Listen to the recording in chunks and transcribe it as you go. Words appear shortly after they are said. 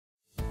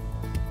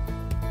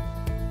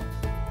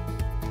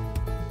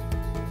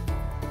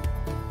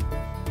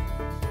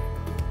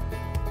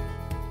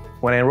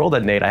When I enrolled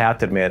at NAIT, I have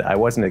to admit, I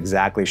wasn't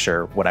exactly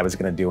sure what I was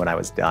going to do when I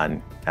was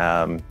done.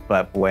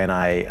 But when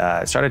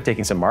I started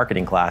taking some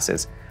marketing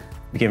classes,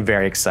 I became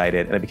very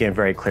excited and it became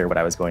very clear what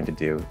I was going to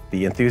do.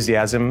 The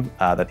enthusiasm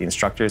that the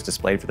instructors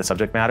displayed for the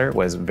subject matter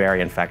was very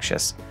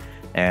infectious.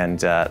 And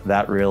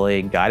that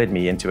really guided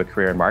me into a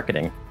career in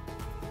marketing.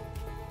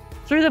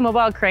 Through the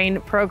Mobile Crane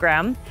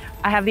program,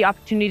 I have the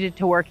opportunity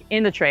to work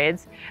in the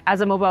trades as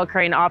a mobile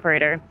crane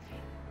operator.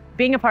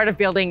 Being a part of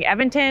building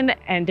Edmonton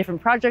and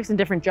different projects and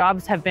different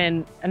jobs have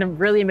been a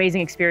really amazing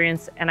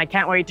experience, and I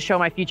can't wait to show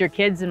my future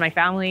kids and my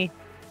family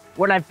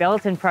what I've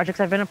built and projects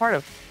I've been a part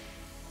of.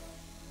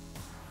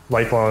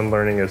 Lifelong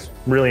learning is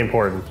really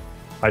important.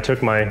 I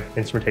took my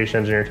Instrumentation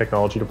Engineering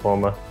Technology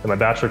diploma and my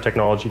Bachelor of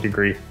Technology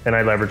degree, and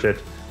I leveraged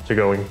it to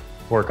go and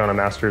work on a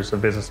Master's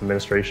of Business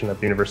Administration at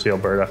the University of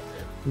Alberta.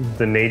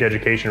 The NAIT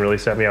education really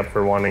set me up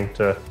for wanting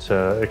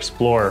to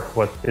explore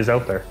what is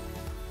out there.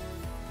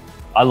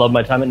 I love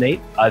my time at NAIT.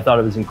 I thought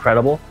it was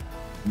incredible.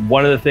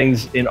 One of the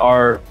things in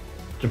our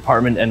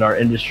department and our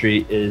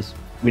industry is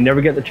we never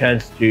get the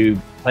chance to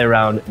play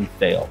around and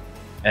fail.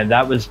 And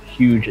that was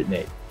huge at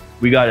NAIT.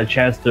 We got a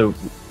chance to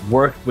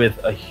work with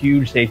a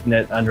huge safety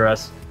net under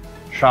us,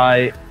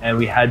 try, and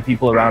we had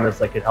people around us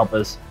that could help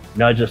us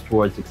nudge us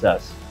towards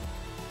success.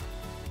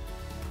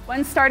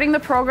 When starting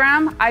the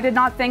program, I did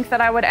not think that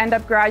I would end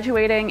up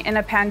graduating in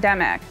a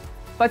pandemic.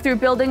 But through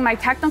building my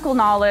technical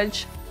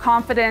knowledge,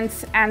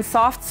 confidence, and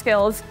soft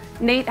skills,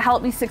 NAIT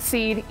helped me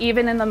succeed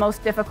even in the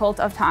most difficult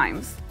of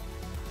times.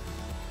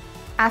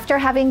 After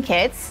having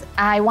kids,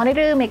 I wanted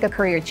to make a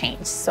career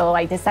change, so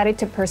I decided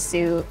to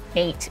pursue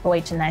NAIT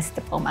OH&S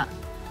diploma.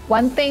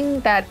 One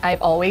thing that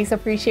I've always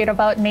appreciated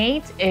about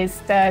NAIT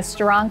is the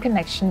strong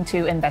connection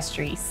to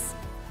industries.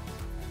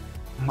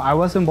 I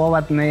was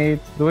involved at NAIT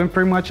doing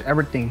pretty much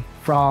everything,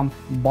 from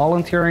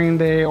volunteering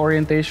the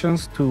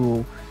orientations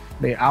to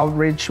the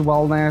outreach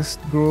wellness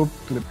group,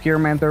 to the peer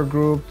mentor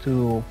group,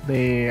 to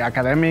the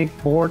academic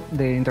board,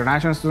 the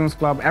International Students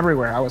Club,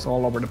 everywhere. I was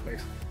all over the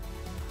place.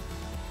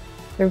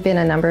 There have been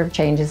a number of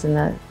changes in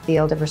the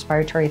field of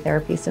respiratory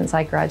therapy since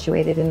I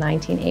graduated in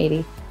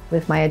 1980.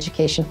 With my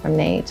education from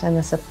NAIT and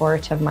the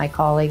support of my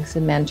colleagues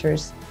and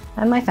mentors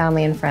and my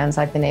family and friends,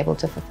 I've been able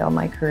to fulfill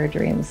my career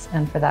dreams,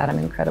 and for that I'm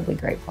incredibly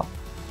grateful.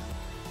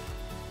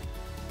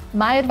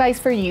 My advice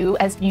for you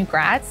as new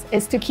grads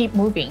is to keep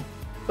moving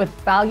with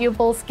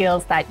valuable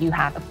skills that you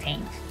have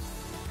obtained.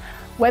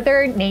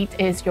 Whether NAIT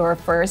is your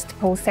first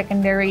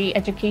post-secondary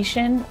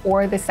education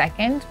or the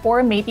second,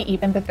 or maybe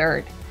even the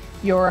third,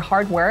 your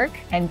hard work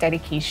and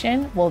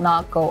dedication will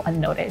not go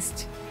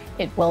unnoticed.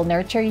 It will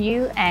nurture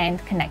you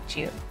and connect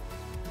you.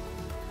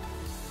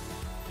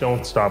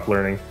 Don't stop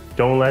learning.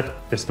 Don't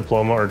let this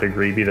diploma or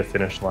degree be the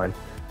finish line.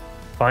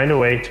 Find a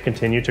way to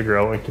continue to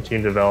grow and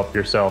continue to develop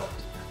yourself.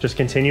 Just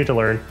continue to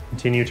learn,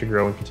 continue to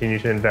grow, and continue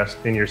to invest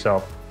in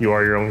yourself. You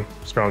are your own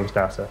strongest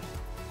asset.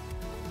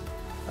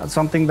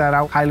 Something that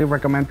I highly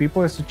recommend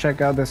people is to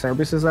check out the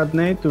services at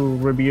NAIT, to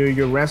review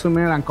your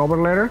resume and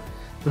cover letter,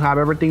 to have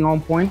everything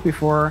on point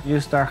before you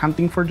start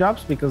hunting for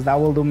jobs, because that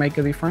will make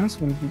a difference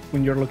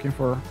when you're looking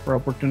for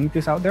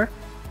opportunities out there.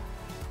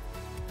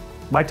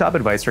 My top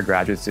advice for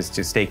graduates is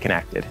to stay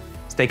connected.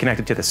 Stay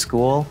connected to the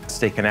school,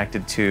 stay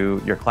connected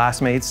to your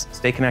classmates,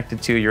 stay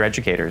connected to your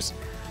educators.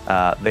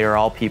 They are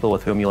all people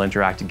with whom you'll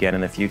interact again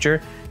in the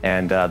future,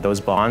 and those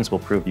bonds will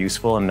prove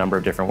useful in a number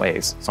of different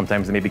ways.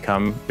 Sometimes they may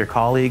become your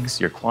colleagues,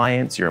 your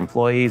clients, your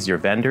employees, your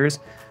vendors,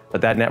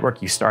 but that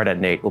network you start at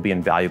NAIT will be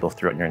invaluable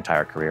throughout your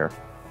entire career.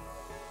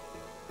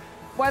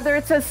 Whether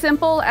it's as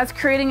simple as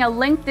creating a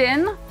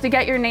LinkedIn to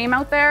get your name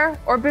out there,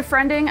 or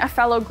befriending a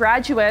fellow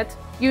graduate,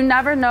 you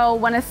never know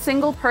when a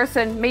single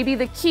person may be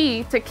the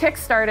key to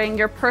kickstarting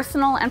your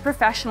personal and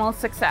professional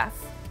success.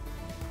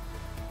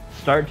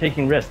 Start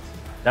taking risks.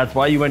 That's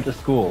why you went to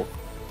school.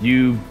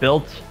 You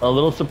built a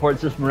little support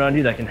system around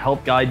you that can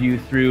help guide you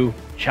through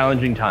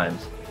challenging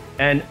times.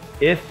 And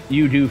if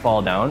you do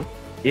fall down,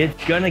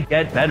 it's gonna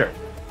get better.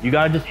 You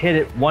gotta just hit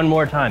it one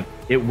more time.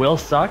 It will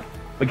suck,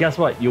 but guess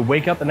what? You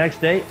wake up the next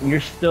day and you're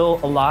still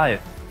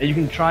alive, and you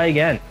can try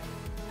again.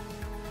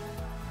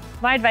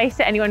 My advice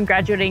to anyone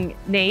graduating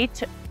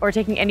NAIT or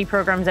taking any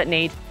programs at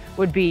NAIT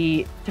would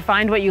be to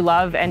find what you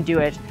love and do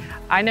it.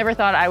 I never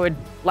thought I would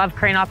love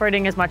crane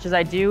operating as much as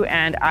I do,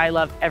 and I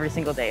love every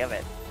single day of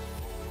it.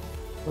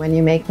 When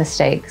you make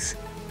mistakes,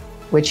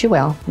 which you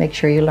will, make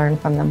sure you learn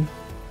from them.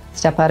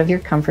 Step out of your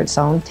comfort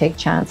zone, take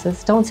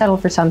chances. Don't settle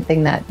for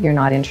something that you're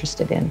not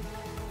interested in.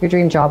 Your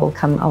dream job will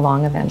come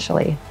along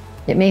eventually.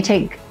 It may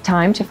take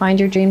time to find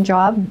your dream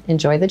job.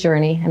 Enjoy the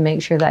journey and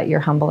make sure that you're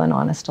humble and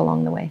honest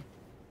along the way.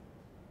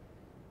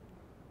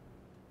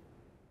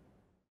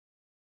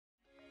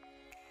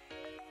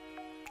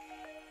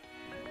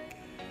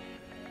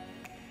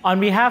 On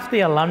behalf of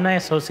the Alumni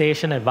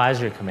Association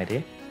Advisory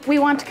Committee, we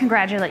want to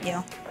congratulate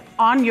you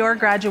on your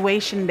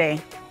graduation day.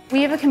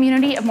 We have a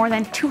community of more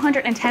than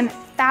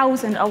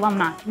 210,000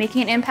 alumni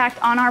making an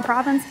impact on our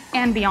province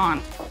and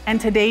beyond.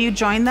 And today you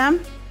join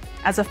them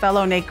as a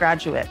fellow NAIT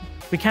graduate.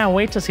 We can't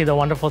wait to see the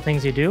wonderful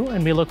things you do,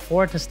 and we look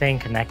forward to staying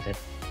connected.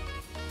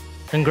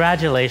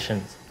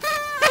 Congratulations.